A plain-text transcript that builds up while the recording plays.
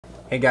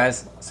Hey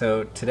guys,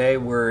 so today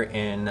we're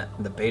in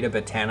the Betta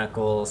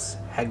Botanicals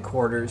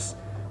headquarters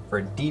for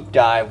a deep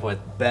dive with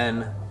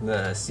Ben,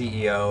 the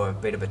CEO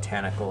of Betta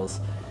Botanicals,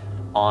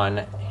 on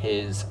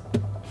his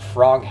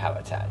frog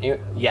habitat.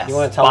 Yes. You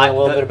want to tell me a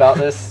little bit about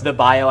this? The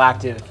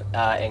bioactive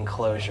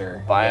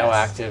enclosure.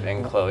 Bioactive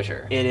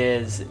enclosure. It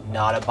is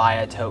not a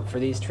biotope for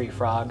these tree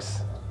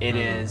frogs. It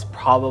is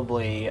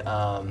probably,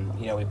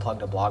 we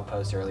plugged a blog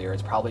post earlier,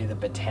 it's probably the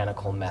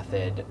botanical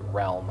method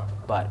realm,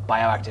 but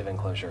bioactive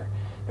enclosure.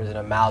 There's an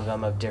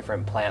amalgam of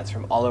different plants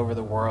from all over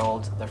the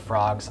world. The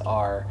frogs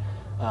are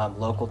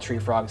local tree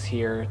frogs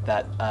here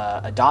that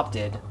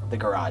adopted the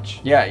garage.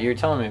 Yeah, you were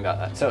telling me about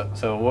that.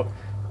 So what,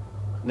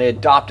 they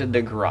adopted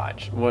the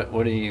garage.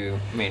 What do you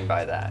mean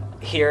by that?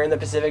 Here in the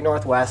Pacific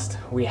Northwest,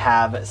 we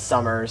have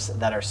summers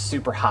that are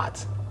super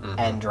hot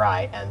and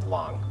dry and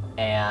long.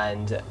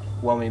 And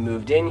when we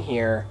moved in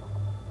here,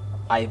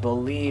 I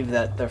believe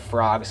that the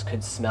frogs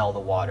could smell the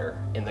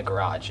water in the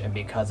garage, and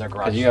because our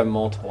garage... Because you have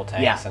multiple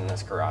tanks in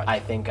this garage. I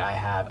think I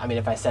have... I mean,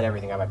 if I said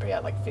everything, I might be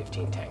at like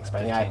 15 tanks,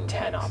 but I think I have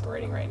 10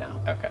 operating right now.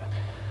 Okay.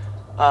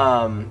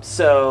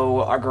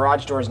 So our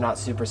garage door is not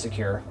super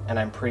secure, and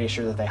I'm pretty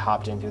sure that they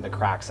hopped in through the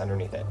cracks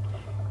underneath it.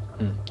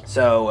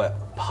 So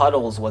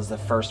Puddles was the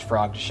first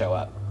frog to show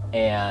up,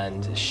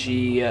 and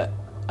she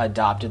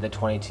adopted the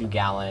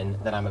 22-gallon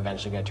that I'm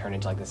eventually going to turn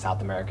into like the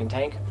South American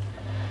tank.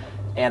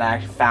 And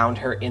I found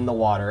her in the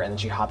water, and then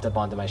she hopped up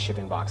onto my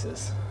shipping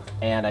boxes.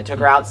 And I took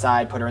her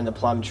outside, put her in the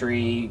plum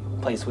tree,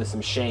 placed with some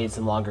shade,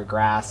 some longer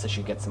grass, so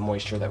she'd get some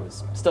moisture that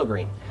was still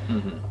green.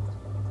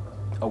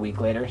 A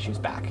week later, she was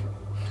back.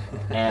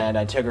 And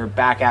I took her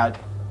back out,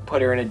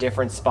 put her in a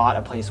different spot,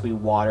 a place we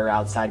water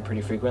outside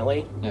pretty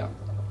frequently. Yeah.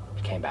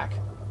 She came back.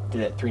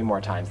 Did it 3 more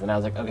times. Then I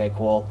was like, okay,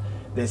 cool.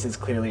 This is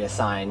clearly a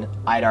sign.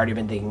 I'd already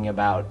been thinking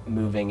about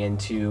moving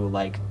into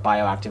like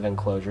bioactive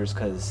enclosures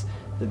because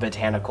the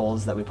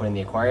botanicals that we put in the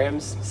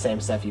aquariums,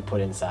 same stuff you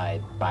put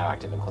inside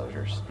bioactive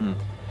enclosures. And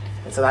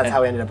so that's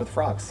how we ended up with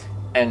frogs.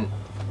 And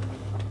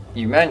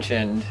you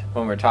mentioned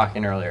when we were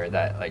talking earlier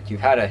that like you've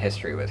had a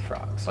history with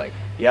frogs. Like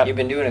you've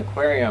been doing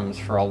aquariums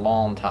for a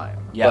long time.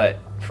 But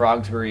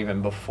frogs were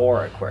even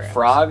before aquariums.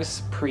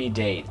 Frogs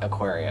predate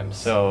aquariums.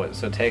 So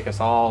take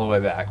us all the way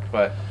back.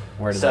 But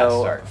where did that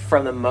start?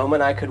 From the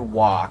moment I could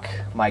walk,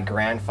 my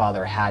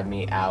grandfather had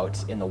me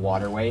out in the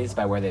waterways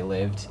by where they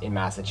lived in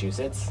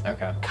Massachusetts.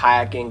 Okay.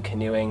 Kayaking,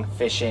 canoeing,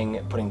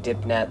 fishing, putting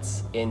dip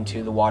nets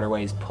into the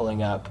waterways,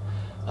 pulling up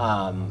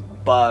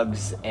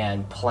bugs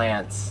and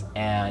plants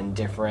and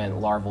different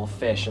larval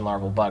fish and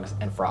larval bugs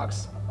and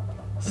frogs.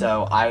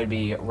 So I would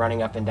be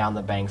running up and down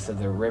the banks of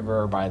the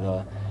river by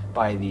the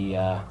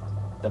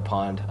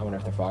pond. I wonder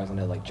if the frog's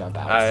gonna like jump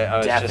out. I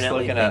was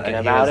definitely just looking at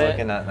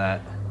looking at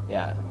that.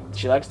 Yeah,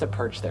 she likes to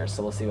perch there,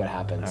 so we'll see what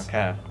happens.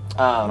 Okay.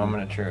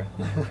 Moment of truth.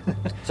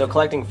 So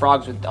collecting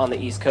frogs on the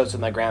East Coast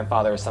with my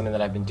grandfather is something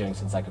that I've been doing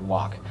since I could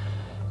walk.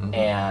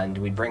 And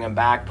we'd bring them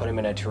back, put them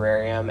in a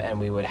terrarium, and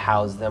we would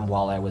house them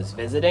while I was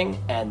visiting.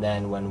 And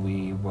then when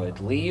we would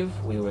leave,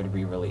 we would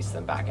re-release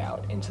them back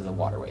out into the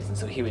waterways. And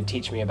so he would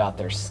teach me about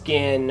their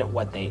skin,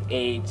 what they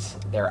ate,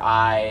 their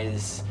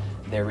eyes,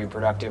 their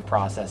reproductive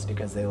process,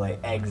 because they lay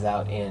eggs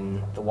out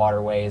in the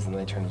waterways and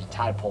they turn into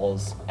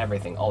tadpoles,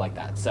 everything, all like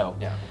that. So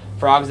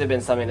frogs have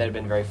been something that have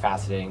been very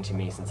fascinating to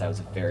me since I was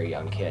a very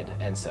young kid.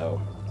 And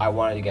so I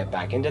wanted to get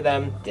back into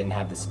them, didn't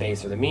have the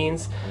space or the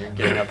means. You're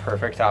getting a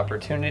perfect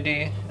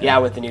opportunity. Yeah,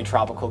 with the new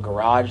tropical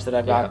garage that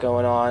I've got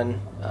going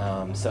on.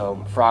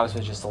 So frogs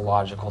was just a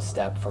logical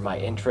step for my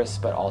interests,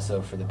 but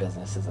also for the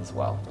businesses as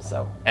well.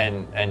 So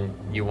And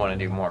you want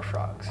to do more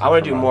frogs? I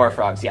want to do more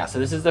frogs, yeah. So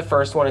this is the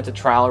first one. It's a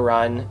trial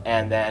run,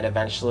 and then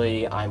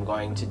eventually I'm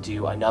going to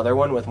do another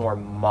one with more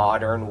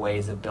modern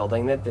ways of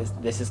building it.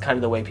 This is kind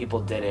of the way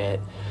people did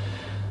it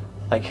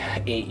like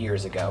 8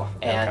 years ago,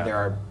 and there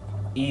are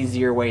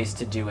easier ways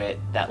to do it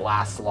that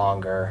last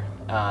longer,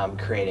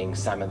 creating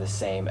some of the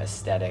same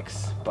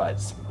aesthetics,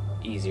 but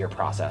easier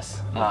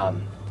process.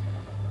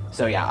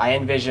 So yeah, I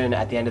envision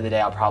at the end of the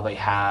day, I'll probably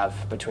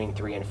have between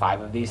 3 and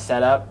 5 of these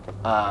set up.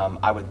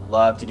 I would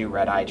love to do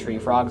red-eye tree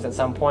frogs at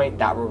some point.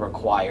 That will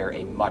require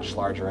a much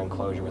larger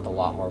enclosure with a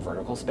lot more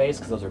vertical space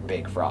because those are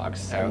big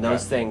frogs. And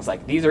those things,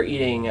 like these are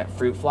eating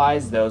fruit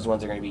flies, those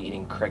ones are going to be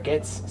eating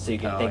crickets. So you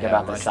can think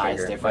about the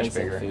size difference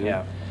in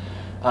food.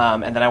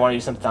 And then I want to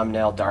do some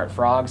thumbnail dart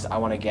frogs.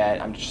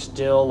 I'm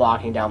still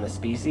locking down the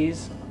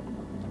species,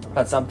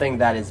 but something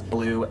that is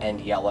blue and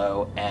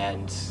yellow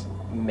and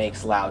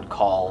makes loud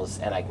calls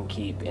and I can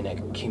keep in a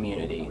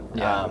community.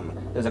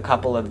 There's a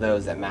couple of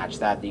those that match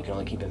that you can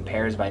only keep in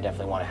pairs, but I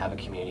definitely want to have a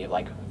community of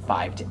like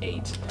 5 to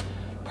 8.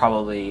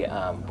 Probably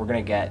we're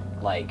gonna get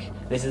like,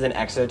 this is an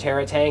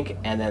Exoterra tank,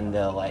 and then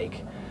the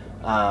like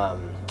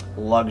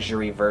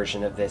luxury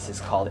version of this is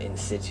called In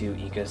Situ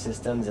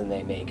Ecosystems, and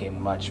they make a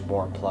much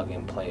more plug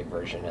and play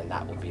version, and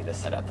that will be the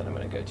setup that I'm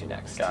gonna go to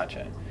next.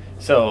 Gotcha.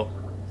 So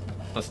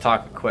let's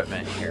talk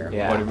equipment here.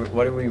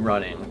 What are we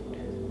running?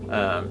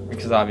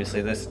 Because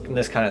obviously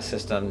this kind of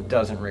system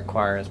doesn't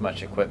require as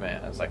much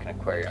equipment as like an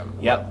aquarium.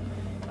 Yep.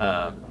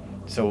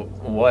 So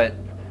what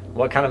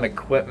kind of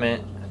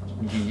equipment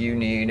do you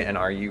need and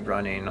are you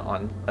running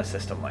on a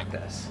system like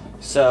this?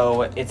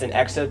 So it's an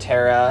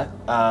Exoterra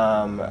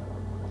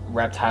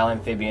reptile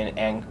amphibian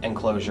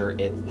enclosure.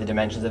 The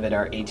dimensions of it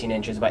are 18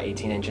 inches by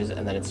 18 inches,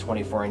 and then it's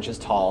 24 inches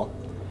tall.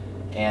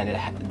 And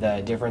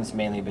the difference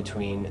mainly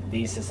between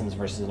these systems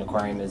versus an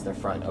aquarium is their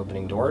front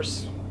opening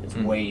doors. It's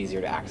way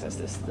easier to access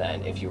this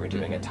than if you were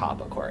doing a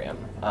top aquarium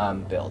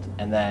build.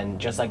 And then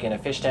just like in a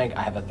fish tank,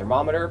 I have a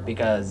thermometer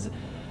because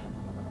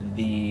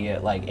the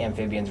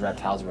amphibians,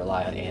 reptiles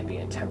rely on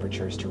ambient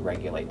temperatures to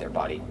regulate their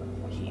body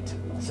heat.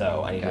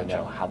 So I need to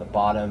know how the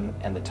bottom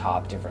and the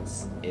top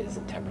difference is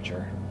in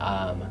temperature.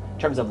 In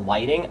terms of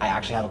lighting, I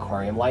actually have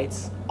aquarium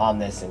lights on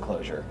this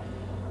enclosure.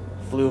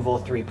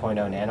 Fluval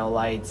 3.0 nano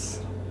lights.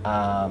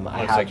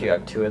 Looks like you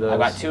have 2 of those. I've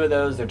got 2 of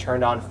those. They're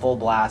turned on full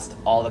blast.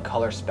 All the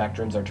color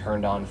spectrums are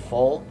turned on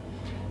full.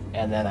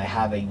 And then I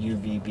have a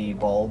UVB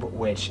bulb,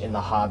 which in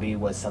the hobby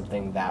was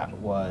something that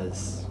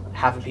was,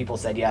 half of people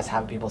said yes,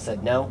 half of people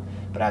said no.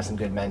 But I have some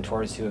good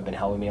mentors who have been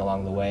helping me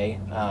along the way.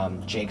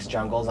 Jake's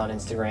Jungles on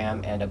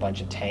Instagram and a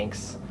bunch of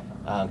tanks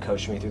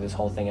coached me through this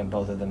whole thing, and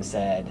both of them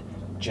said,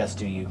 just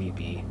do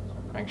UVB.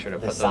 Make sure to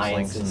put those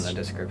links in the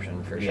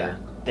description for sure.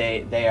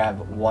 They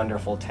have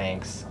wonderful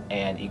tanks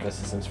and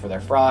ecosystems for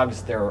their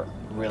frogs. They're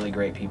really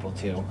great people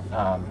too.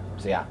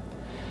 So yeah.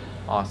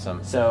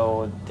 Awesome.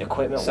 So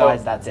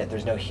equipment-wise, that's it.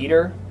 There's no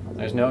heater.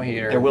 There's no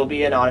heater. There will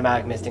be an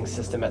automatic misting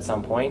system at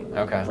some point.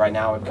 Okay. Right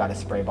now, I've got a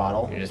spray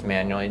bottle. You're just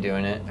manually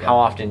doing it. How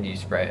often do you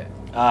spray it?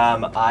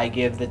 I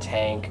give the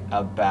tank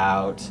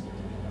about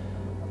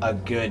a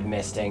good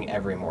misting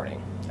every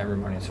morning. Every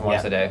morning, so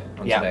once a day?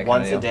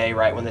 Once a day,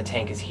 right when the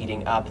tank is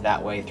heating up.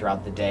 That way,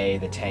 throughout the day,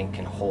 the tank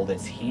can hold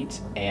its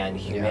heat and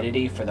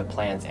humidity for the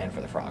plants and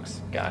for the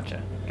frogs.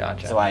 Gotcha.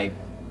 So I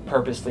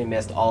purposely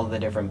mist all of the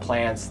different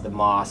plants, the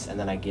moss, and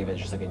then I give it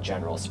just like a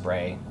general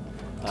spray.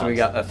 So we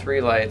got the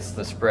 3 lights,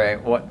 the spray.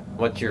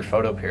 What's your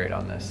photo period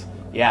on this?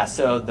 Yeah,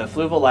 so the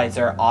Fluval lights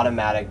are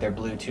automatic. They're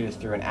Bluetooth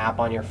through an app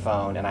on your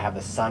phone, and I have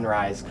the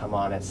sunrise come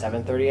on at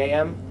 7:30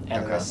 a.m.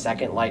 and the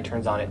second light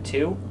turns on at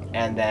 2,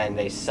 and then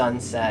they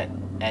sunset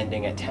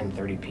ending at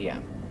 10:30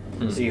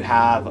 p.m. So you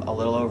have a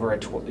little over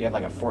you have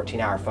like a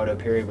 14-hour photo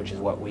period, which is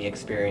what we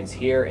experience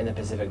here in the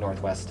Pacific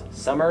Northwest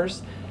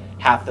summers.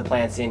 Half the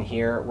plants in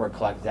here were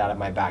collected out of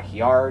my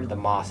backyard, the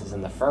mosses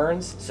and the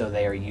ferns, so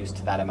they are used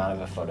to that amount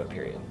of a photo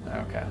period.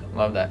 Okay,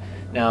 love that.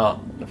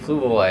 Now, the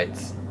Fluval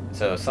lights,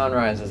 so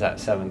sunrise is at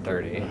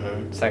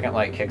 7:30. Second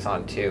light kicks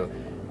on 2.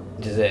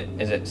 Is it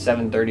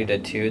 7:30 to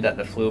 2 that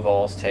the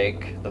Fluvals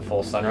take the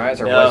full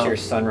sunrise, or what's your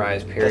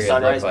sunrise period? The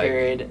sunrise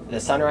period, the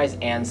sunrise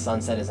and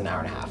sunset is an hour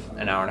and a half.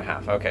 An hour and a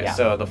half. Okay,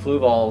 so the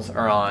Fluvals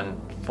are on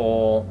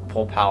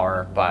full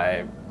power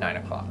by 9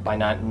 o'clock.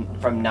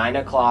 From 9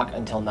 o'clock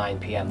until 9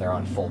 p.m. they're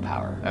on full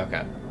power.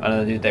 Okay.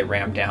 Do they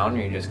ramp down,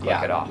 or you just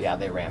click it off? Yeah,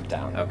 they ramp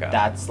down. Okay.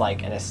 That's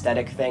like an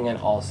aesthetic thing, and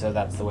also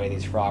that's the way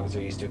these frogs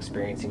are used to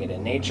experiencing it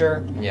in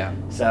nature. Yeah.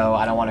 So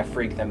I don't want to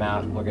freak them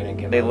out. We're gonna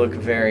give. They look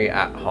very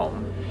at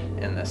home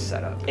in this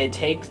setup. It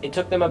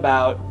took them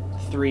about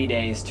 3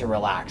 days to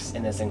relax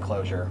in this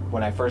enclosure.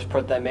 When I first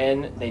put them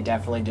in, they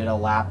definitely did a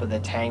lap of the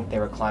tank. They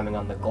were climbing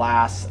on the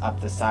glass,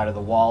 up the side of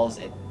the walls.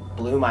 It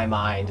blew my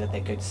mind that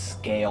they could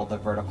scale the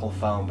vertical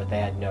foam, but they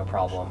had no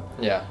problem.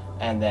 Yeah.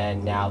 And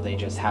then now they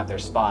just have their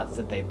spots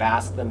that they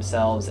bask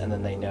themselves, and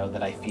then they know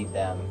that I feed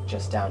them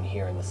just down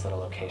here in this little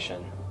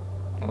location.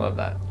 I love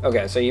that.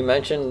 Okay, so you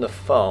mentioned the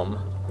foam.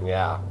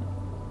 Yeah.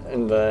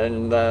 And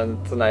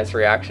it's a nice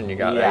reaction you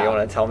got there. You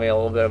want to tell me a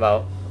little bit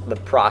about the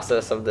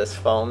process of this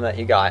foam that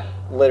you got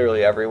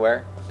literally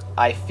everywhere?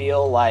 I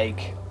feel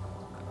like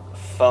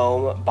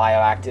foam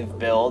bioactive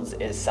builds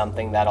is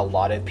something that a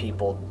lot of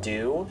people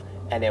do,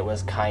 and it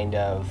was kind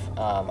of,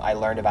 I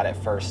learned about it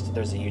first.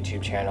 There's a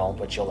YouTube channel,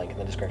 which you'll link in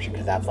the description,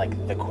 because that's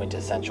like the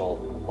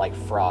quintessential like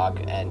frog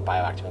and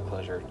bioactive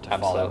enclosure to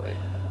follow.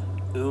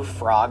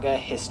 Euphragma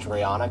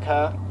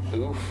histrionica.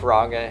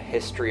 Euphragma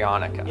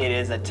histrionica. It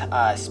is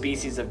a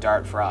species of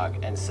dart frog,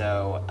 and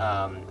so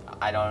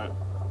I don't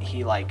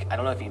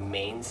know if he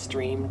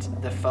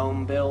mainstreamed the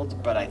foam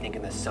build, but I think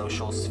in the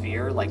social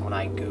sphere, like when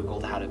I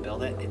Googled how to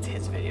build it, it's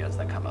his videos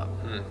that come up.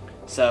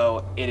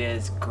 So it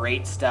is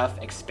great stuff,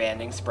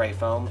 expanding spray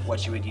foam,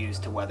 what you would use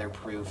to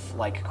weatherproof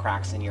like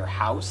cracks in your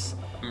house,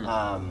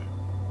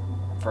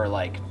 for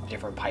like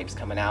different pipes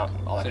coming out,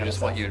 all that kind of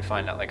stuff. What you would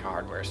find at like a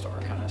hardware store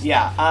kind of stuff.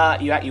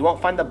 Yeah, you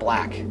won't find the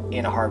black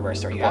in a hardware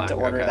store. You have to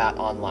order that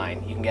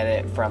online. You can get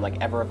it from like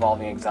Ever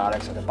Evolving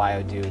Exotics or the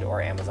Bio Dude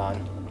or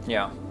Amazon.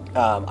 Yeah.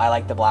 I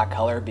like the black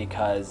color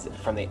because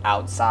from the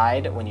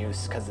outside,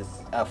 because it's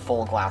a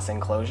full glass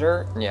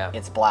enclosure,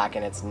 it's black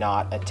and it's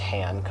not a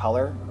tan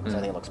color, so I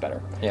think it looks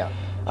better. Yeah.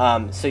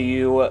 So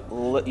you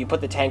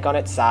put the tank on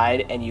its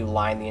side and you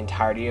line the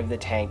entirety of the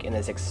tank in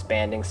this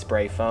expanding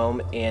spray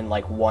foam in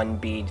like 1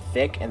 bead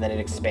thick, and then it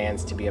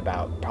expands to be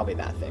about probably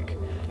that thick.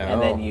 And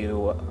then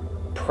you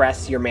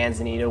press your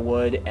manzanita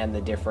wood and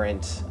the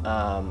different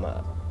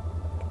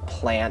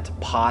plant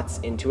pots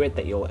into it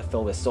that you'll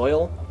fill with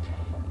soil.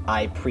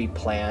 I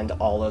pre-planned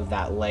all of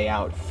that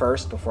layout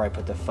first before I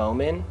put the foam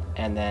in,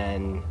 and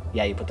then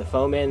you put the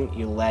foam in,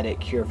 you let it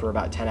cure for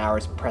about 10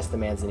 hours, press the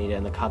manzanita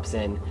and the cups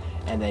in,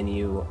 and then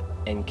you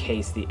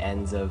encase the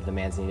ends of the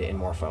manzanita in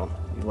more foam.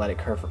 You let it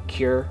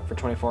cure for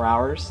 24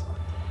 hours,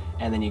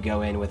 and then you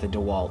go in with a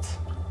DeWalt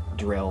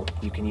drill.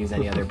 You can use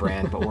any other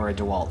brand, but we're a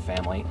DeWalt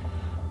family.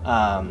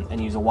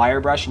 And use a wire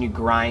brush, and you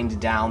grind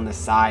down the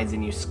sides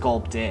and you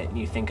sculpt it, and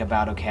you think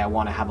about, okay, I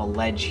want to have a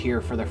ledge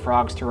here for the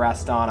frogs to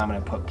rest on, I'm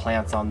going to put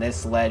plants on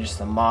this ledge,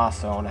 some moss,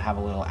 so I want to have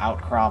a little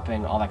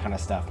outcropping, all that kind of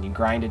stuff. And you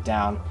grind it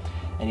down,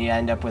 and you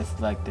end up with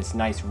like this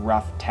nice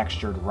rough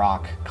textured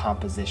rock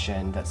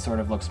composition that sort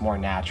of looks more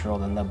natural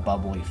than the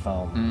bubbly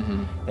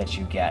foam that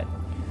you get.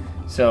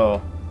 So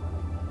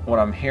what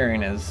I'm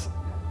hearing is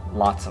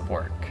lots of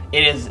work.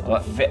 It is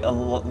a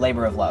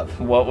labor of love.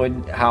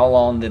 How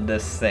long did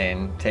this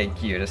thing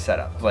take you to set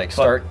up? Like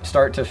start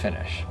to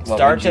finish.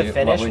 Start to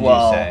finish? What would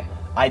well, you say?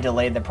 I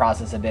delayed the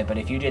process a bit, but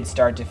if you did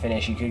start to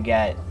finish, you could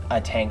get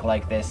a tank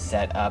like this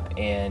set up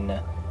in.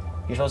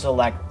 You're supposed to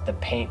elect the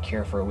paint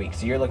cure for a week,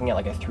 so you're looking at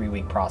like a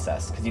 3-week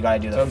process because you got to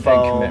do the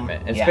foam. Big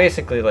commitment. It's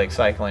basically like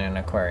cycling an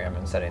aquarium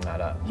and setting that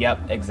up.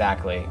 Yep,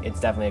 exactly. It's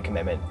definitely a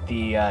commitment.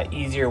 The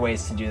easier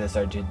ways to do this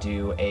are to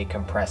do a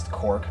compressed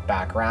cork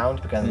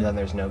background, because then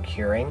there's no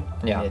curing.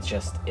 Yeah, and it's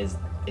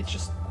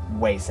just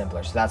way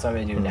simpler. So that's what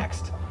I'm gonna do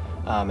next.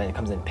 And it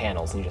comes in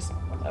panels, and you just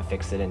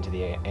affix it into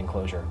the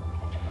enclosure.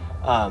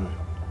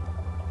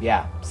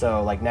 Yeah,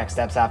 so like next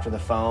steps after the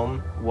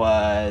foam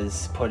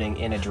was putting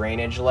in a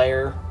drainage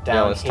layer down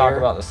here. Let's talk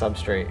about the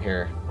substrate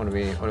here. What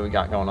do we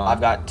got going on? I've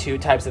got 2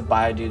 types of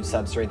Biodude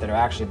substrate that are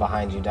actually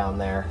behind you down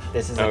there.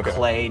 This is a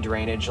clay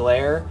drainage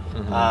layer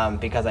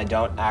because I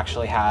don't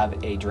actually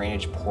have a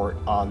drainage port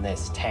on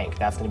this tank.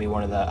 That's going to be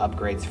one of the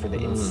upgrades for the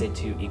in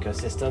situ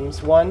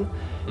ecosystems one.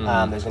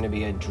 There's going to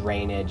be a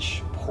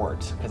drainage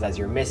port, because as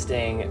you're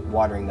misting,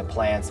 watering the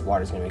plants,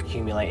 water's going to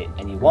accumulate,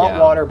 and you want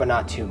water, but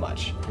not too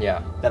much.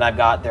 Yeah. Then I've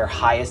got their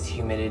highest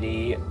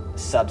humidity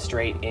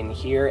substrate in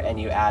here, and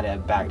you add a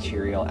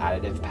bacterial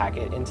additive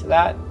packet into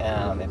that.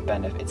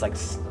 It's like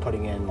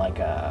putting in like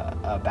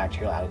a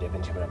bacterial additive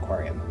into an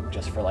aquarium,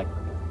 just for like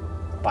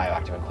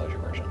bioactive enclosure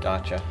version.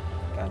 Gotcha.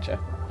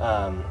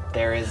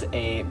 There is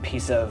a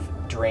piece of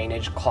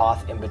drainage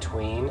cloth in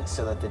between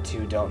so that the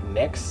two don't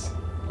mix.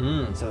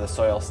 So the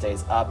soil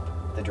stays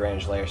up, the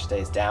drainage layer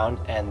stays down,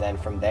 and then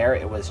from there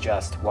it was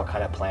just what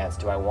kind of plants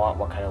do I want,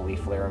 what kind of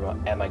leaf litter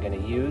am I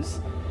going to use,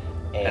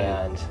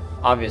 and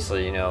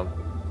obviously, you know,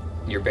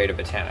 your Betta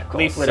Botanicals.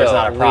 Leaf litter is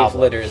not a problem.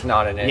 Leaf litter is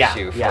not an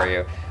issue for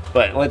you.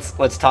 But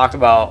let's talk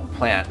about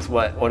plants.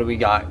 What do we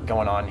got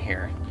going on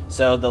here?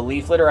 So the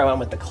leaf litter, I went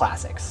with the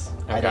classics.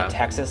 Okay. I did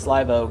Texas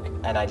live oak,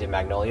 and I did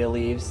magnolia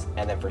leaves,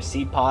 and then for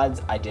seed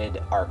pods, I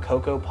did our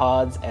cocoa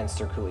pods and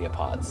circulia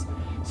pods,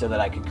 so that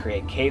I could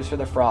create caves for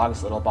the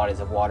frogs, little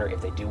bodies of water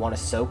if they do want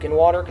to soak in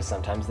water, because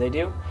sometimes they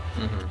do.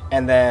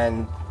 And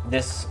then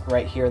this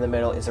right here in the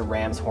middle is a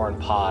ram's horn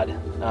pod,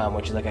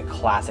 which is like a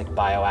classic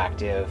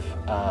bioactive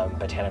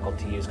botanical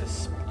to use,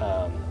 because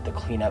the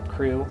cleanup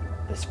crew,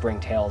 the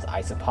springtails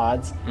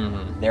isopods,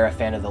 they're a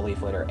fan of the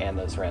leaf litter and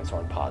those ram's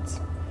horn pods.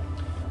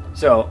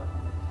 So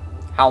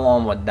how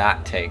long would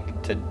that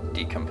take to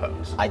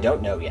decompose? I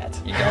don't know yet.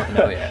 You don't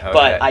know yet. Okay.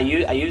 But I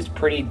used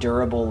pretty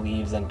durable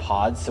leaves and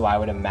pods, so I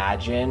would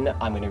imagine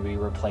I'm going to be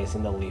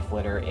replacing the leaf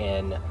litter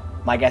in,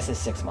 my guess is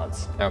 6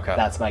 months. Okay.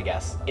 That's my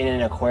guess. In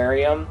an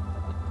aquarium,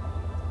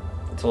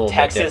 it's a little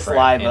Texas bit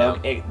live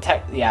different,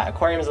 oak.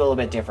 Aquarium is a little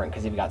bit different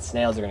because you've got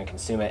snails, they're going to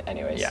consume it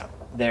anyways. Yeah.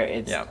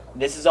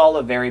 This is all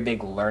a very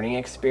big learning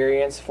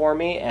experience for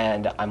me,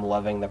 and I'm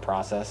loving the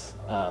process.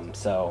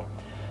 So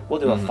we'll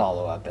do a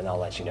follow-up, and I'll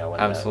let you know when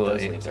those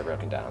leaves are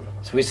broken down.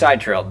 So we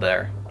side-trailed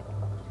there,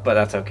 but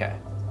that's okay.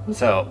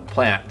 So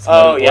plants.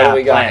 What do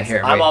we got plants.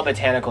 here? I'm all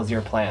botanicals,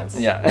 you're plants.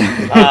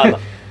 Yeah.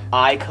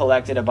 I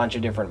collected a bunch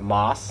of different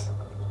moss.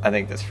 I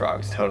think this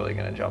frog's totally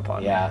going to jump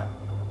on me. Yeah.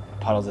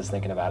 Puddles is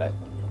thinking about it.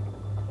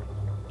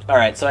 All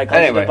right, so I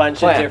collected a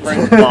bunch of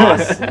different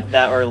plants. moss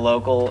that are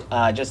local,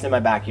 just in my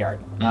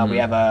backyard. We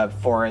have a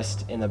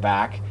forest in the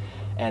back,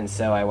 and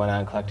so I went out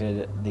and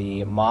collected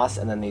the moss,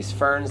 and then these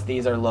ferns.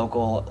 These are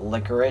local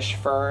licorice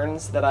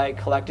ferns that I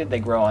collected. They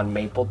grow on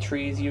maple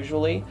trees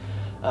usually.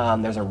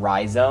 There's a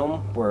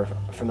rhizome. We're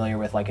familiar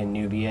with like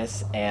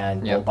Anubias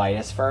and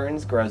Bulbitis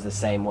ferns. Grows the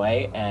same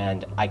way,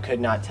 and I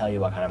could not tell you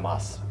what kind of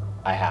moss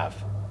I have.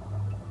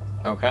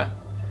 Okay.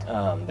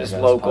 This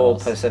local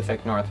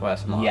Pacific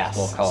Northwest moss. Yes.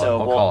 We'll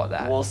call it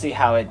that. We'll see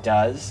how it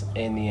does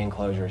in the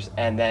enclosures.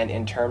 And then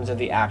in terms of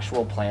the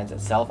actual plants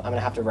itself, I'm going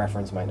to have to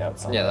reference my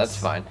notes on this. That's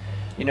fine.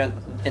 You know,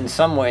 in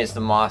some ways,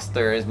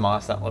 there is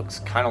moss that looks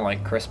kind of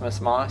like Christmas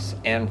moss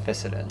and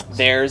physidins.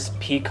 There's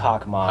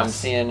peacock moss. I'm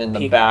seeing in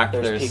the back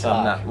there's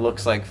some that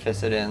looks like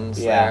physidins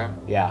there.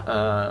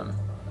 Yeah.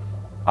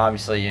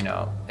 Obviously, you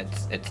know,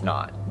 it's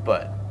not,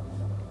 but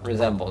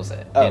resembles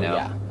it. Oh, you know?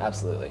 yeah,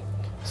 absolutely.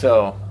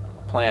 So,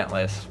 plant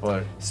list.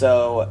 What?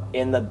 So,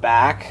 in the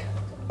back,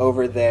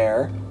 over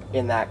there,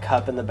 in that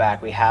cup in the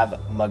back, we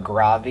have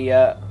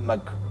Macravia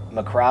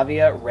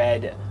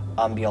red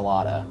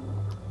umbulata.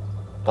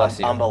 Bless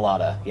you.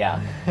 Umbellata,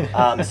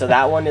 yeah. So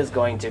that one is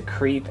going to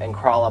creep and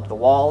crawl up the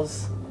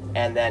walls.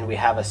 And then we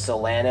have a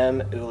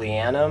Solanum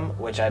ulianum,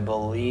 which I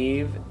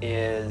believe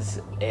is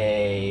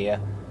the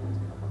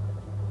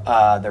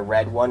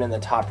red one in the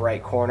top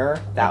right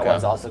corner. That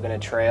one's also going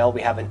to trail.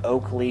 We have an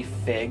oak leaf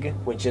fig,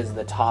 which is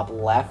the top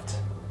left.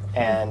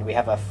 And we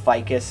have a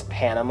Ficus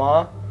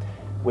Panama,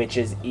 which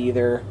is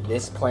either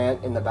this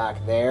plant in the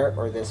back there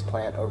or this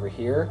plant over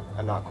here.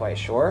 I'm not quite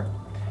sure.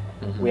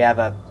 We have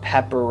a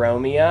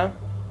Peperomia.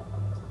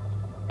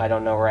 I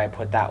don't know where I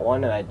put that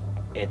one, and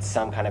it's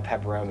some kind of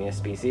Peperomia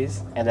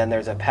species. And then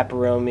there's a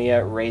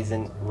Peperomia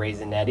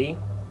raisineti,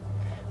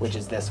 which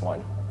is this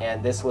one.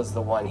 And this was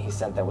the one he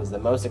sent that was the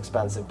most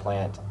expensive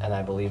plant, and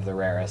I believe the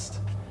rarest.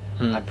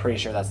 I'm pretty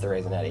sure that's the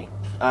raisineti.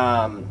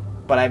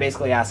 But I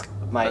basically asked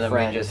my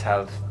friend. We just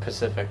have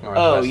Pacific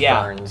Northwest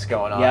ferns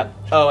going on. Yep.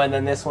 Oh, and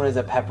then this one is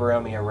a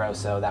Peperomia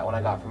rosso. That one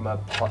I got from a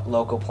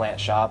local plant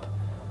shop.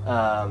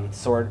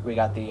 We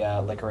got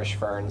the licorice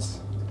ferns,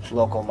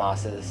 local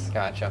mosses.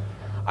 Gotcha.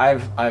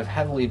 I've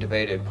heavily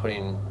debated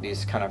putting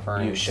these kind of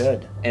ferns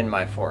in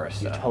my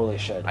forest. You totally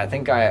should. I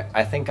think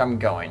I'm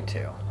going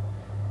to.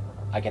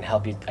 I can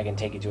help you. I can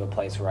take you to a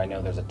place where I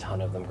know there's a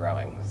ton of them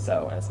growing,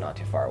 so and it's not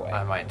too far away.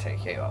 I might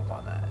take you up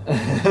on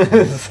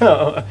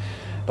that.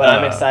 But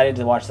I'm excited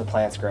to watch the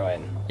plants grow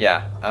in.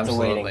 Yeah,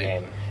 absolutely. It's a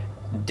waiting game.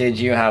 Did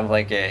you have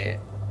like a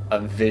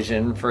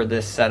vision for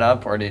this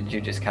setup, or did you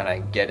just kind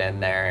of get in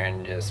there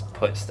and just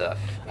put stuff?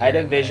 I had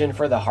a vision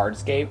for the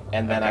hardscape,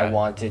 and then I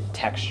wanted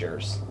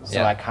textures.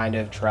 So I kind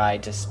of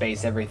tried to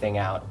space everything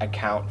out,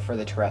 account for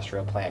the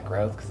terrestrial plant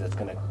growth, because it's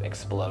going to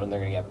explode and they're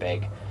going to get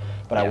big.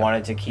 But I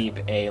wanted to keep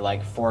a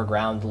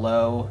foreground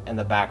low and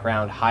the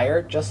background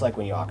higher, just like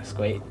when you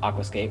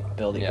aquascape,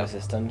 build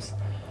ecosystems.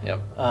 Yep.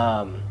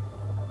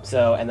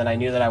 And then I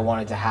knew that I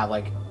wanted to have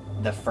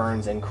the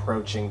ferns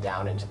encroaching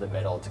down into the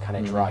middle to kind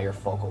of draw your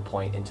focal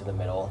point into the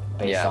middle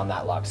based on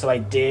that look. So I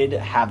did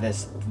have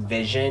this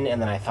vision,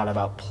 and then I thought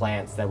about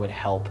plants that would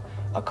help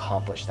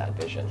accomplish that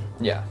vision.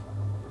 Yeah.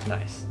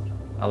 Nice.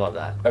 I love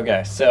that.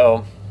 Okay,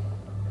 so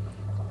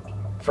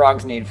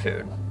frogs need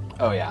food.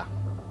 Oh yeah.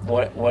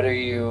 What are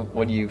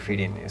you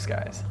feeding these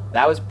guys?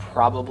 That was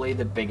probably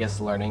the biggest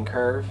learning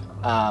curve.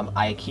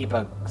 I keep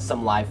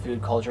some live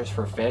food cultures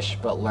for fish,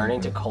 but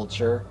learning to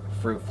culture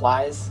fruit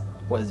flies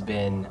has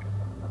been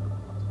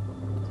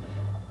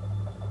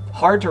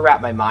hard to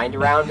wrap my mind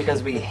around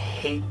because we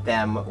hate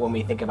them when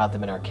we think about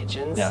them in our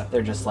kitchens. Yeah.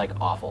 They're just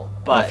awful.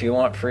 But if you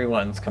want free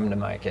ones, come to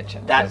my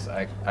kitchen, because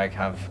I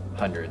have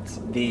hundreds.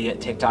 The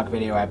TikTok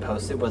video I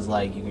posted was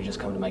you could just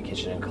come to my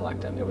kitchen and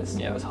collect them. It was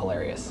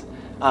hilarious.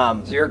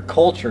 So you're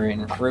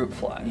culturing fruit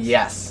flies.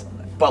 Yes,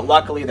 but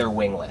luckily they're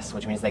wingless,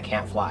 which means they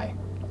can't fly.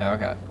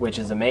 Okay. Which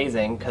is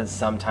amazing, because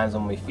sometimes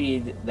when we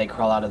feed, they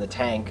crawl out of the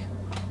tank.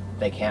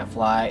 They can't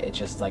fly. It's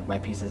just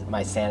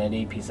my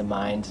sanity, peace of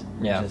mind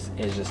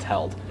is just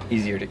held.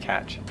 Easier to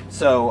catch.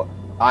 So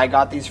I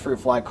got these fruit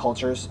fly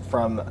cultures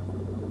from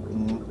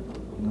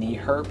New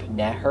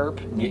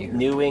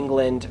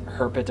England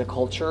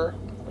Herpetoculture,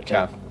 which is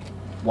a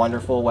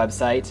wonderful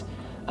website.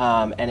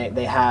 And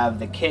they have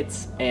the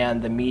kits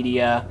and the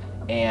media,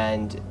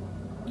 and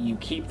you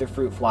keep the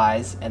fruit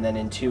flies, and then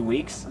in 2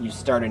 weeks you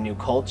start a new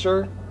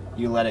culture.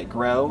 You let it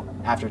grow.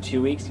 After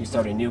 2 weeks, you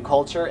start a new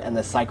culture, and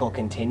the cycle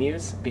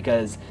continues,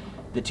 because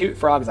the 2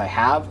 frogs I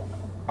have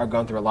are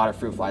going through a lot of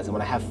fruit flies, and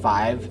when I have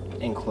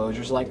 5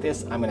 enclosures like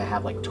this, I'm going to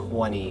have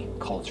 20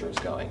 cultures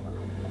going.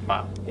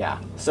 Wow. Yeah.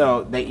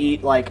 So they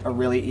eat a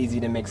really easy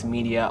to mix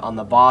media on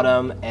the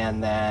bottom,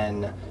 and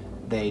then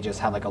they just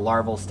have a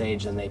larval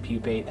stage, then they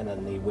pupate, and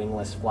then the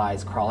wingless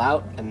flies crawl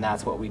out, and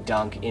that's what we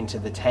dunk into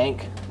the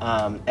tank.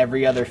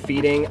 Every other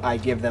feeding, I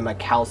give them a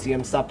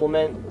calcium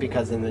supplement,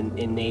 because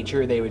in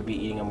nature they would be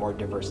eating a more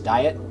diverse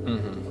diet.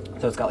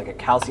 So it's got a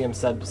calcium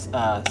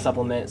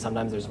supplement.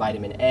 Sometimes there's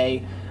vitamin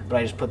A, but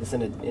I just put this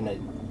in a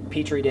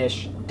petri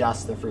dish,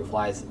 dust the fruit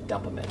flies,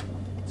 dump them in.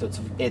 So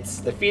it's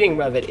the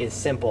feeding of it is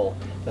simple.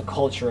 The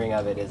culturing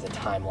of it is a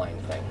timeline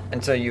thing.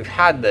 And so you've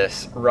had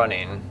this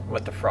running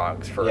with the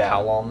frogs for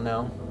how long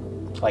now?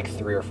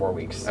 3 or 4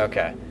 weeks.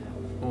 Okay.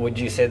 Would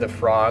you say the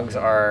frogs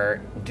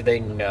do they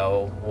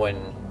know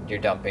when you're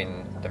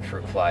dumping the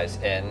fruit flies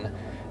in?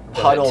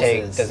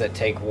 Does it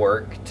take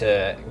work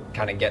to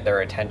kind of get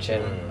their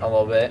attention a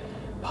little bit?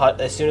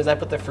 As soon as I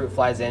put the fruit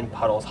flies in,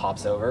 Puddles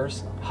hops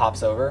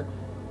over.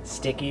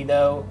 Sticky,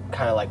 though,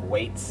 kind of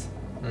waits.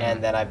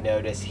 And then I've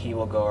noticed he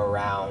will go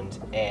around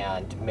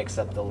and mix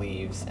up the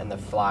leaves, and the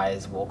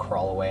flies will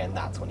crawl away, and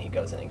that's when he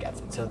goes in and gets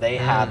it. So they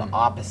have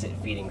opposite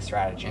feeding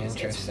strategies.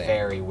 It's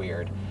very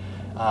weird.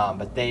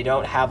 But they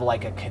don't have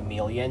a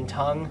chameleon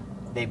tongue.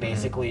 They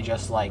basically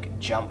just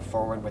jump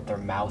forward with their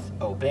mouth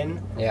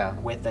open. Yeah.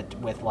 With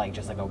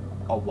just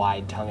a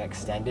wide tongue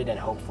extended, and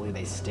hopefully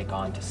they stick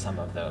on to some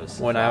of those.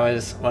 When I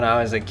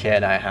was a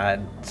kid, I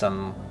had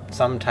some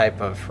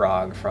type of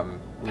frog from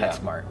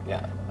PetSmart.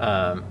 Yeah.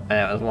 And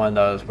it was one of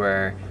those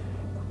where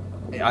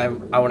I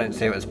wouldn't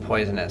say it was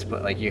poisonous,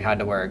 but you had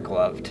to wear a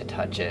glove to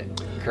touch it,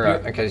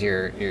 because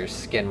your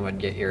skin would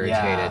get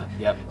irritated.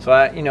 Yeah. Yep. So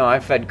I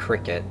fed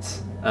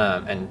crickets,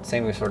 And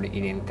same with sort of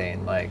eating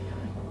thing, like,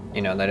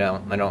 you know, they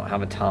don't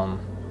have a tongue.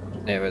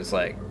 It was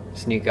like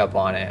sneak up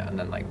on it and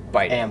then like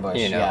bite Ambush,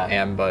 it, you know, yeah.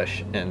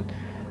 ambush, and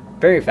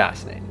very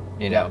fascinating,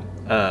 you know.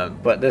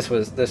 But this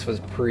was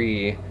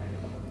pre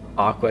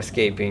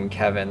aquascaping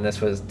Kevin.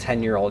 This was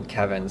 10-year-old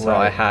Kevin, so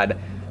Right. I had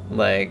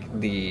like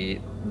the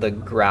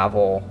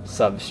gravel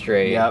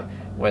substrate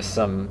with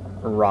some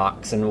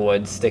rocks and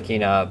wood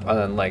sticking up, and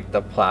then like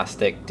the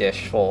plastic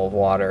dish full of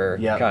water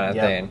kind of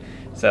thing.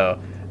 So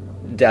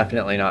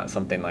definitely not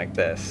something like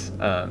this.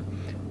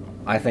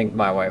 I think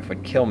my wife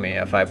would kill me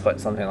if I put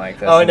something like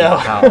this in the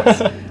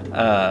house.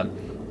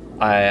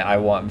 I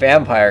want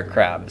vampire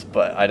crabs,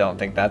 but I don't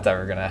think that's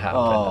ever gonna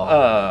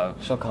happen.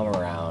 She'll come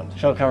around.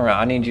 She'll come around.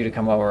 I need you to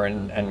come over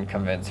and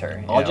convince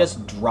her. I'll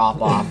just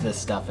drop off this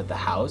stuff at the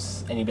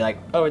house, and you'd be like,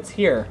 "Oh, it's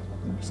here."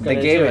 They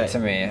gave it to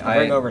me. I'll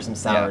bring over some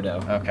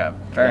sourdough. Yeah, okay,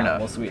 fair enough.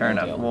 We'll sweeten fair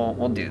the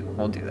enough. deal.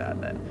 We'll do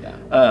that then.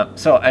 Yeah.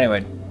 So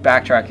anyway,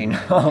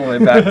 backtracking all the way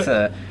back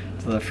to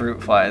the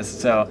fruit flies.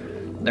 So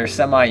they're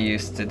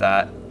semi-used to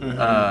that.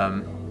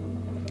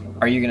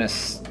 Are you gonna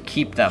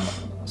keep them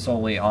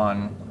solely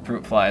on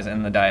fruit flies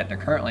in the diet they're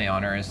currently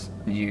on, or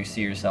do you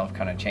see yourself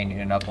kind of changing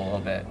it up a little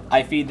bit?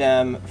 I feed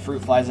them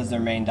fruit flies as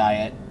their main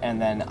diet,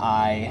 and then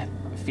I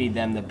feed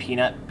them the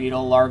peanut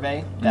beetle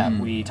larvae that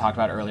we talked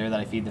about earlier that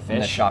I feed the fish.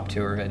 In the shop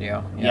tour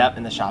video. Yep,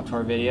 in the shop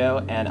tour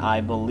video. And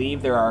I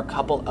believe there are a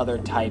couple other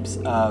types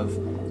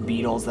of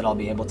beetles that I'll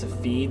be able to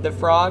feed the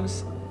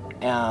frogs.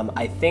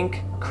 I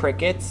think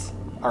crickets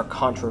are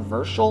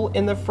controversial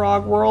in the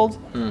frog world.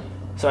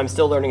 So I'm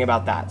still learning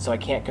about that. So I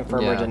can't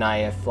confirm or deny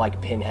if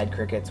like pinhead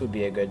crickets would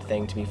be a good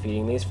thing to be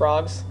feeding these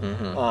frogs.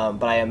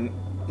 But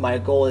my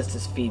goal is to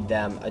feed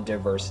them a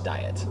diverse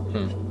diet.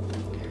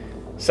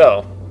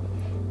 So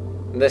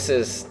this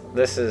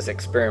is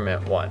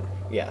experiment 1.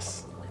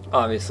 Yes.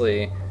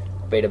 Obviously,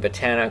 Betta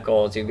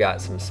Botanicals, you've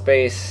got some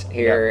space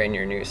here in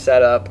your new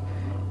setup.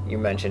 You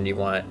mentioned you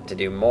want to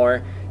do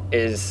more.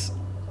 Is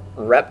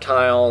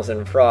reptiles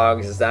and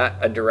frogs, is that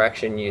a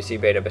direction you see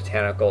Betta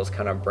Botanicals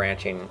kind of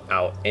branching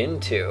out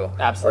into?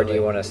 Absolutely. Or do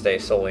you want to stay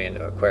solely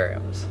into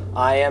aquariums?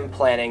 I am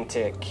planning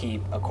to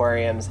keep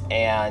aquariums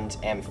and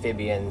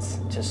amphibians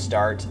to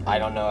start. I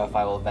don't know if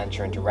I will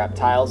venture into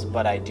reptiles,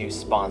 but I do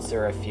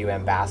sponsor a few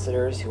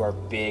ambassadors who are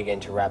big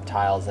into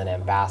reptiles and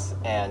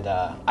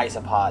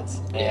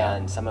isopods,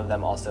 and some of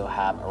them also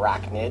have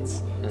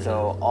arachnids.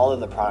 So all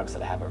of the products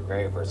that I have are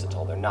very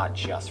versatile. They're not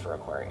just for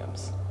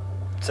aquariums.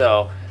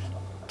 So,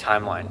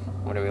 timeline.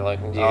 What are we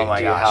looking? Do you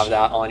gosh. have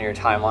that on your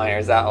timeline, or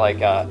is that like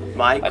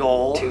My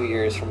goal 2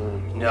 years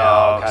from No,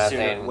 now kind of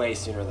sooner, thing? way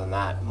sooner than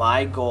that.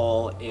 My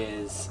goal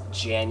is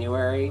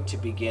January to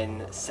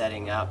begin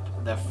setting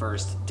up the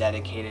first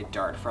dedicated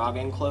dart frog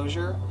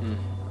enclosure.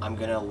 I'm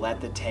going to let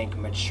the tank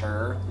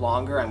mature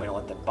longer. I'm going to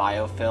let the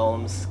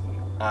biofilms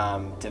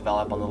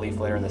develop on the leaf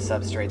litter and the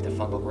substrate, the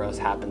fungal growths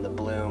happen, the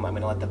bloom. I'm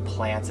going to let the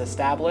plants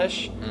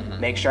establish,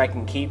 make sure I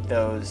can keep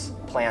those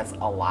plants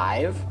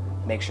alive,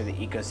 make sure the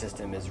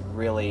ecosystem is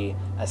really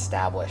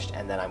established,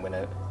 and then I'm going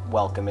to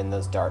welcome in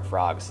those dart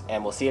frogs.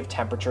 And we'll see if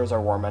temperatures are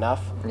warm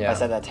enough. If I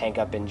set that tank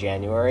up in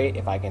January,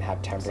 if I can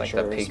have temperatures It's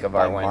like the peak of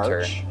by our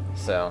winter. March.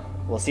 So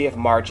We'll see if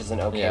March is an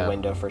okay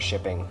window for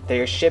shipping.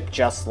 They're shipped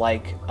just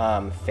like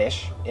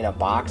fish in a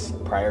box,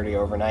 priority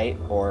overnight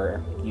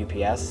or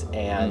UPS,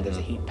 and there's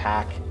a heat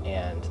pack,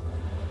 and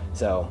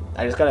so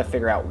I just got to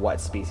figure out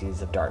what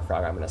species of dart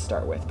frog I'm going to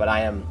start with. But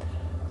I am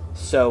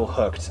so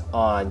hooked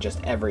on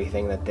just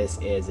everything that this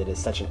is. It is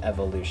such an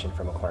evolution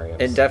from aquariums.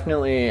 I've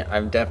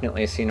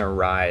definitely seen a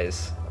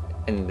rise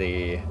in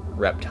the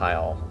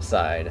reptile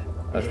side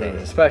of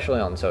things,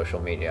 especially on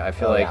social media. I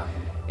feel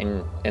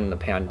in the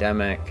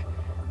pandemic,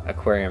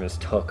 aquariums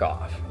took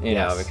off, you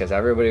know, because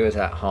everybody was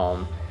at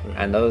home,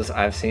 and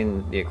I've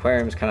seen the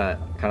aquariums kind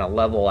of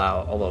level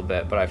out a little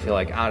bit, but I feel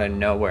like out of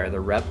nowhere the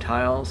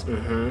reptiles.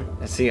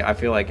 I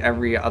feel like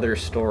every other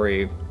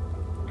story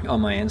on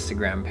my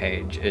Instagram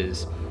page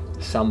is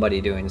somebody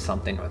doing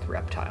something with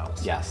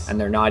reptiles. And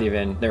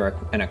they're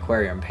an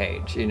aquarium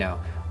page, you know.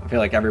 I feel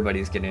like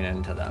everybody's getting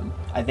into them.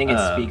 I think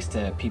it speaks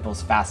to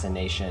people's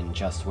fascination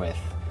just with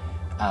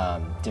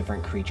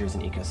different creatures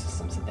and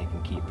ecosystems that they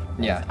can keep.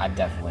 I've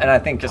definitely. And I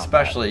think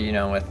especially, you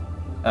know, with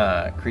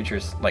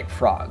creatures like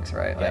frogs,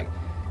 right? Like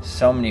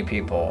so many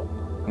people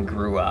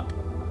grew up,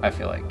 I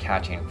feel like,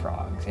 catching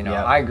frogs. You know,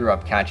 I grew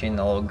up catching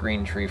the little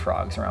green tree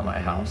frogs around my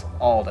house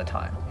all the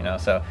time, you know,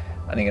 so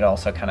I think it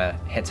also kind of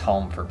hits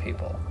home for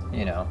people,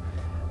 you know.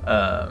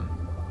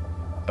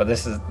 But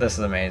this is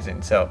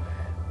amazing. So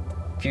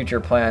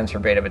future plans for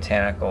Betta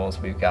Botanicals,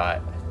 we've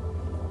got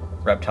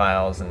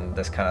reptiles and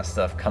this kind of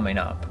stuff coming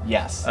up.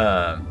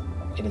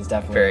 It is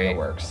definitely in the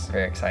works.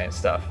 Very exciting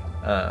stuff.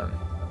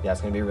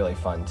 It's going to be really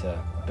fun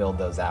to build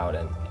those out,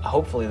 and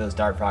hopefully those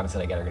dart frogs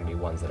that I get are going to be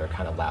ones that are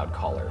kind of loud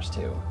callers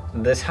too.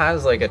 This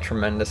has like a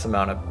tremendous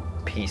amount of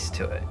peace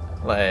to it.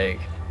 Like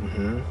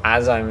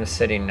as I'm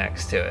sitting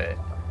next to it,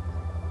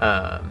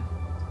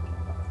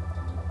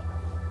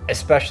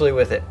 especially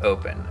with it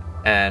open,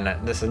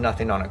 and this is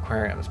nothing on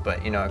aquariums,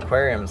 but you know,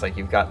 aquariums, like,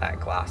 you've got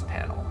that glass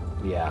panel,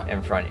 Yeah.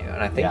 in front of you,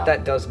 and I think Yeah.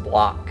 that does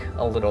block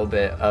a little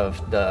bit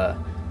of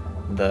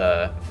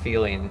the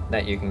feeling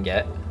that you can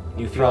get.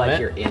 You feel from like it.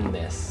 you're in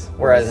this.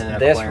 Whereas in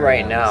this right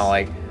aquariums- now,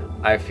 like,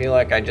 I feel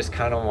like I just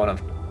kind of want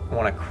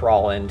to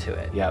crawl into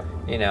it. Yep.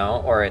 You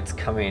know, or it's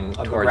coming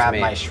I'll go towards grab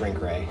me. my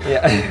shrink ray.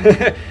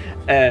 Yeah.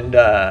 And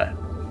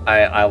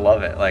I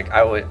love it. Like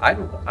I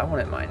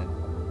wouldn't mind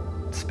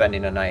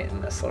spending a night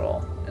in this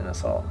little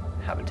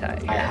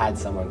habitat here. I had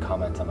someone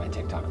comment on my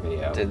TikTok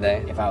video. Did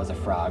they? If I was a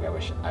frog,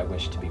 I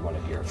wish to be one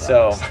of your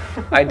So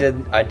frogs. I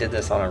did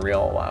this on a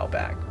reel a while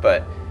back,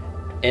 but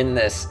in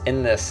this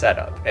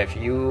setup, if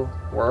you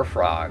were a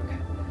frog,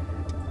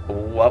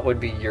 what would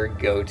be your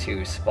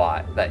go-to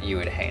spot that you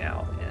would hang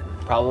out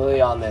in?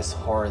 Probably on this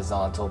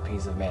horizontal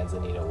piece of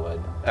manzanita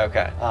wood.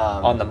 Okay.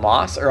 On the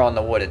moss or on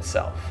the wood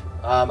itself?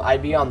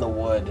 I'd be on the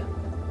wood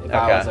if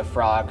I Okay. was a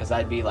frog, because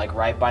I'd be like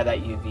right by that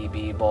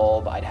UVB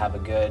bulb. I'd have a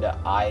good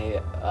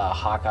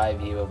hawk-eye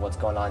view of what's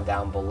going on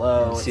down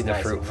below. See It's the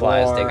nice fruit and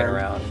flies warm. digging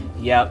around.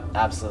 Yep,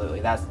 absolutely.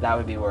 That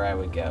would be where I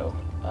would go.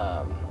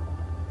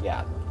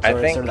 Yeah, I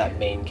sort think- of that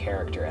main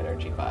character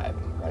energy vibe.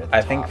 Right at the I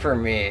top. think for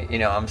me, you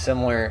know, I'm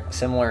similar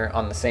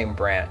on the same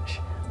branch,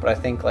 but I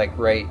think like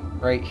right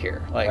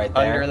here, like Right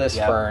there, under this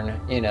yep. fern,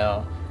 you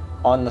know,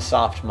 on the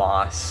soft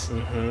moss,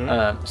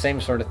 Mhm. same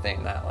sort of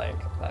thing, that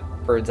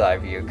bird's eye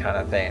view kind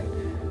of thing.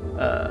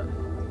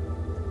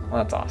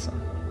 Well, that's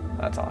awesome.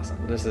 That's awesome.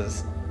 This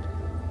is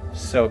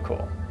so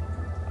cool.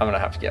 I'm gonna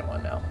have to get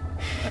one now.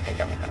 I think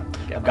I'm gonna have to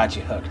get I've one. got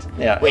you hooked.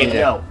 Yeah, Wait, you do.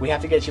 no, we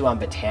have to get you on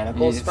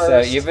botanicals So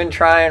first. you've been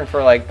trying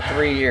for like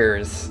 3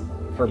 years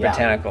for Yeah,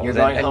 botanicals. You're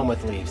going and- home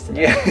with leaves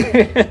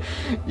today. Yeah,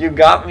 you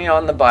got me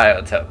on the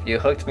biotope. You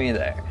hooked me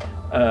there,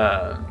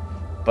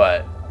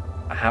 but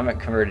I haven't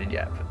converted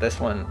yet. But this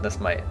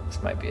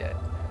might be it.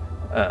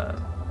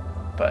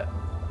 But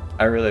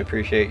I really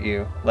appreciate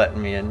you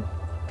letting me in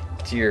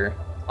to your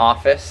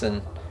office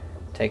and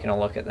taking a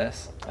look at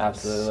this.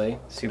 Absolutely.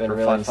 It's It's super been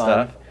really fun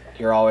stuff.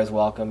 You're always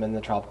welcome in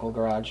the tropical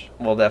garage.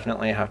 We'll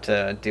definitely have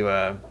to do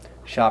a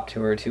shop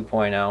tour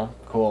 2.0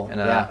 Cool. and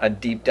yeah. a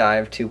deep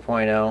dive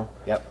 2.0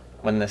 Yep.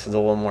 when this is a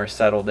little more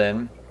settled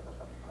in.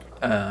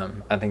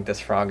 I think this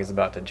frog is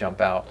about to jump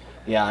out.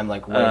 Yeah, I'm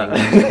like waiting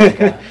to make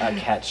a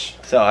catch.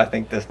 So I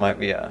think this might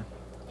be a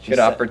She good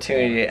said-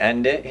 opportunity to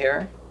end it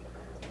here.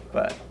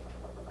 But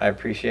I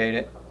appreciate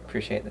it.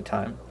 Appreciate the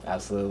time.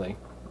 Absolutely.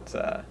 It's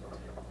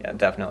yeah,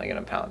 definitely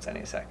gonna pounce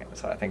any second.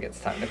 So I think it's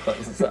time to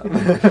close this up.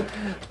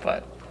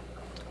 But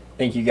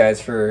thank you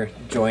guys for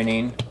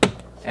joining,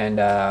 and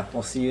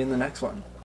we'll see you in the next one.